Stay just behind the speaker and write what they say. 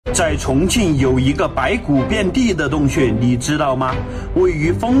在重庆有一个白骨遍地的洞穴，你知道吗？位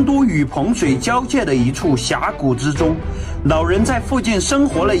于丰都与彭水交界的一处峡谷之中，老人在附近生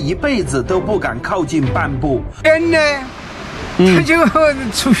活了一辈子都不敢靠近半步。人呢，他就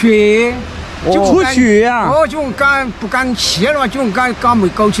出血，就出血啊！哦，就不敢去了，就敢没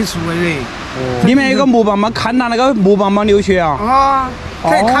搞起出来的。里面有个木棒棒，看到那个木棒棒流血啊！啊，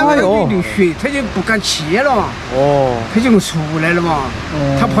他看到那个流血，他就不敢去了嘛。哦，他就出来了嘛。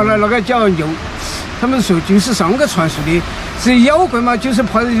他跑到那个叫有，他们说就是上个传说的，是妖怪嘛，就是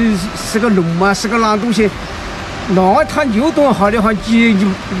怕是个龙嘛，是个哪东西。那他扭动好的话，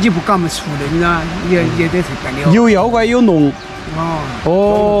你不敢么出来，你知道？也得干了。有妖怪有龙。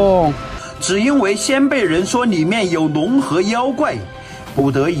哦。只因为先辈人说里面有龙和妖怪，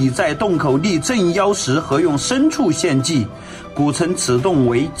不得已在洞口立镇妖石和用牲畜献祭，故称此洞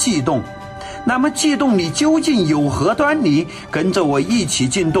为祭洞。那么祭洞里究竟有何端倪？跟着我一起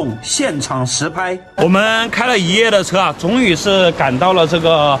进洞，现场实拍。我们开了一夜的车啊，终于是赶到了这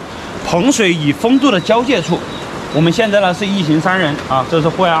个彭水与丰都的交界处。我们现在呢是一行3人啊，这是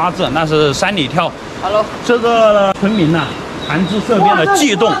户外阿志，那是山里跳。Hello， 这个村民呢谈之色变的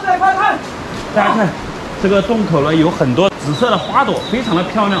祭洞。大家看，这个洞口呢有很多紫色的花朵，非常的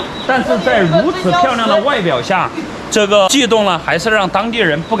漂亮。但是在如此漂亮的外表下，这个祭洞呢还是让当地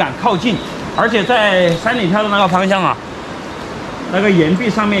人不敢靠近。而且在山里跳的那个方向啊，那个岩壁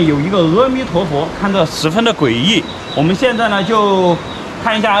上面有一个阿弥陀佛，看着十分的诡异。我们现在呢就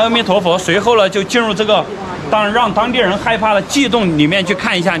看一下阿弥陀佛，随后呢就进入这个让当地人害怕的祭洞里面去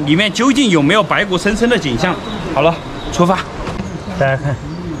看一下，里面究竟有没有白骨森森的景象。好了，出发。大家看，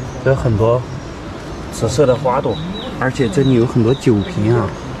有很多紫色的花朵，而且这里有很多酒瓶啊。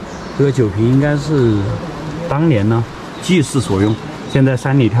这个酒瓶应该是当年呢祭祀所用。现在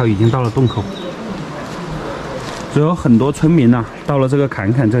山里跳已经到了洞口，只有很多村民呢到了这个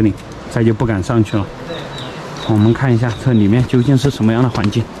坎坎这里，再就不敢上去了。我们看一下这里面究竟是什么样的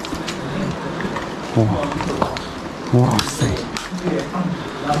环境。哇塞！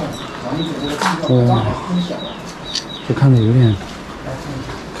哇，这看着有点，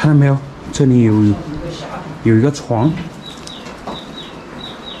看到没有？这里有一个床。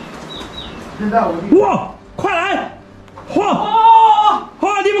哇，快来！哇！哇！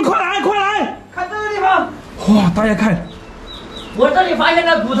你们快来，快来！看这个地方。哇！大家看，我这里发现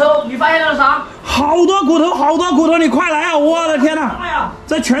了骨头，你发现了啥？好多骨头，好多骨头！你快来啊！我的天哪！哎呀，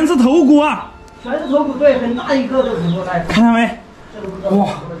这全是头骨啊！全是头骨，对，很大一个的骨头来。看到没？哇！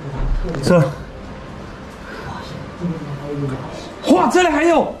这，哇！这里还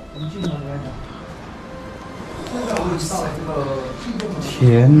有。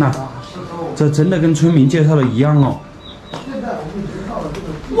天哪！这真的跟村民介绍的一样哦。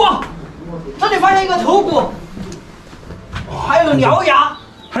哇！这里发现一个头骨，还有獠牙，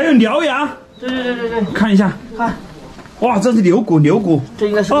还有獠牙。对，看一下，看，哇，这是牛骨，这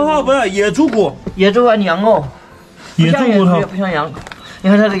应该是不是野猪骨，野猪和羊哦，野猪骨头不像羊，你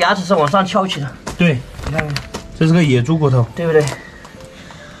看它的牙齿是往上翘起的，对，你看，这是个野猪骨头，对不对？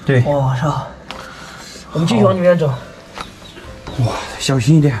对，我操，我们继续往里面走，哇，小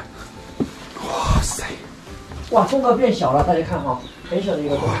心一点，哇塞，哇，洞口变小了，大家看哈，很小的一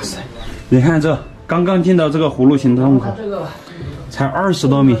个洞，哇塞，你看这刚刚进到这个葫芦形的洞口，这个才20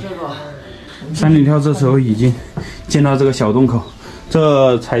多米。山里跳这时候已经进到这个小洞口，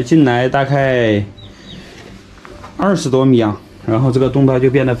这才进来大概20多米啊，然后这个洞道就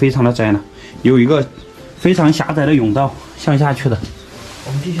变得非常的窄了，有一个非常狭窄的甬道向下去的。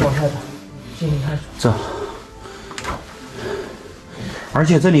我们继续往下走，进行探索。这，而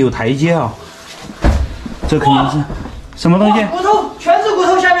且这里有台阶啊，这肯定是什么东西？骨头，全是骨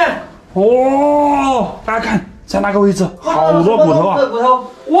头下面。哦，大家看，在那个位置好多骨头啊！骨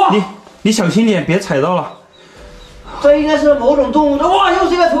头，哇！你小心点，别踩到了。这应该是某种动物的，哇，又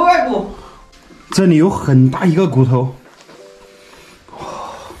是一个头盖骨。这里有很大一个骨头，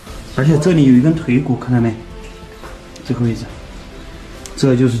而且这里有一根腿骨，看到没？这个位置，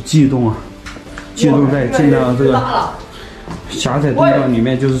这就是祭洞啊！祭洞在进到这个狭窄洞道里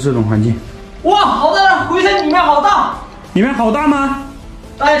面，就是这种环境。哇，好大的回声，里面好大。里面好大吗？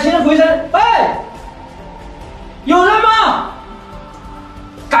大家听着回声，哎，有人吗？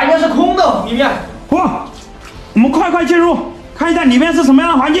感觉是空的，里面。哇，我们快进入，看一下里面是什么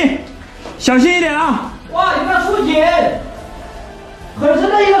样的环境，小心一点啊！哇，有个竖井，很深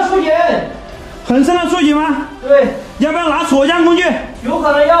的一个竖井。很深的竖井吗？对。要不要拿锁降工具？有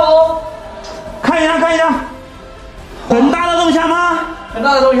可能要哦。看一下，很大的洞墙吗？很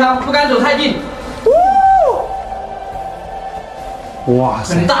大的洞墙，不敢走太近。哇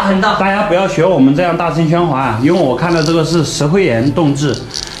塞，很大很大！大家不要学我们这样大声喧哗啊，因为我看到这个是石灰岩洞质，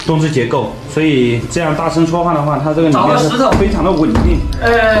动质结构，所以这样大声说话的话，它这个里面是非常的稳定。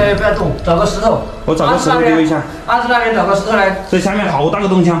不要动，找个石头。我找个石头丢一下。阿志那边找个石头来。这下面好大个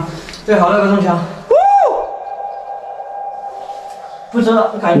洞腔。对，好大个洞腔。不知道，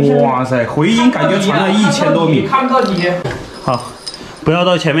感觉。哇塞，回音感觉传了1000多米。看不到底。好，不要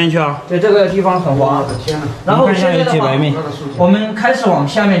到前面去啊。对，这个地方很滑。然后现在的话，我们开始往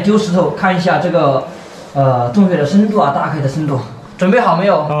下面丢石头，看一下这个洞穴的深度啊，大概的深度。准备好没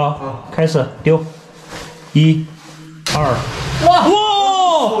有？好，开始丢。1、2。哇！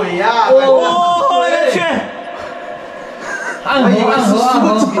水呀！我勒个去！暗河！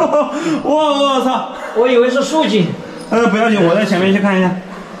我操！我以为是竖井。不要紧，我在前面去看一下。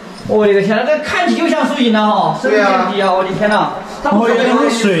我的个天呐，这看起就像竖井的哈，深不见底啊！我的天呐，我以为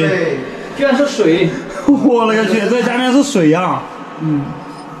是水，居然是水！我勒个去，这下面是水呀！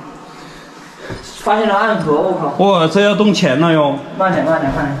发现了暗河，我靠！哇，这要动钱了哟！慢点。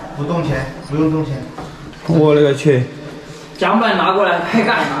不动钱，不用动钱。我勒个去！桨板拿过来开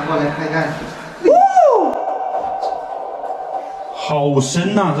干，好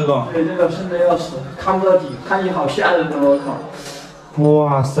深呐，这个。对，这个深的要死，看不到底，看起好吓人的，我靠！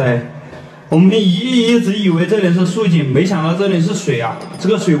哇塞，我们一直以为这里是竖井，没想到这里是水啊！这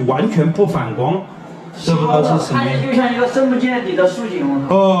个水完全不反光，这不知道是什么。看着就像一个深不见底的竖井，我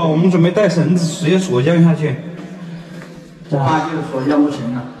靠！哦，我们准备带绳子直接锁降下去。哇，就是锁降不成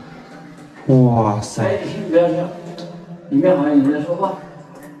了。哇塞！不要听，里面好像有人在说话。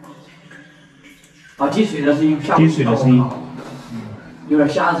啊，滴水的声音，滴水的声音，有点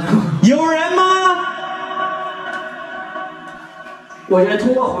吓人。有人吗？我觉得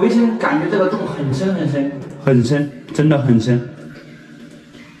通过回声感觉这个洞很深，很深，真的很深。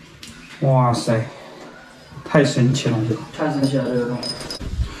哇塞，太神奇了，这个。太神奇了，这个洞。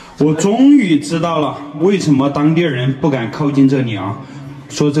我终于知道了为什么当地人不敢靠近这里啊！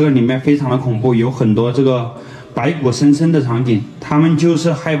说这个里面非常的恐怖，有很多这个白骨生生的场景，他们就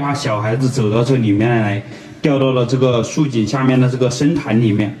是害怕小孩子走到这里面来，掉到了这个竖井下面的这个深潭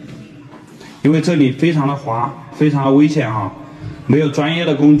里面，因为这里非常的滑，非常的危险哈。没有专业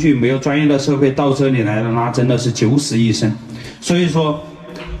的工具，没有专业的设备到这里来的，那真的是九死一生。所以说，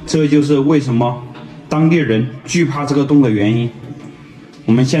这就是为什么当地人惧怕这个洞的原因。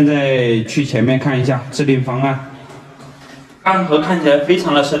我们现在去前面看一下制定方案。暗河看起来非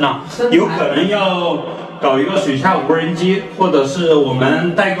常的深啊，有可能要搞一个水下无人机，或者是我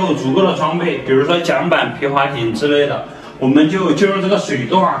们代购足够的装备，比如说桨板、皮划艇之类的，我们就进入这个水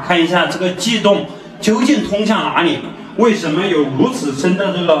洞啊，看一下这个祭洞究竟通向哪里。为什么有如此深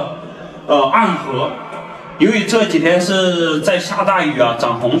的这个暗河？由于这几天是在下大雨啊，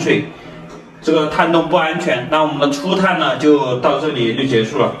涨洪水，这个探洞不安全。那我们的初探呢，就到这里就结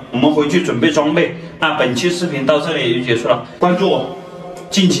束了。我们回去准备装备。那本期视频到这里也就结束了，关注我，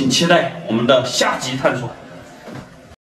敬请期待我们的下集探索。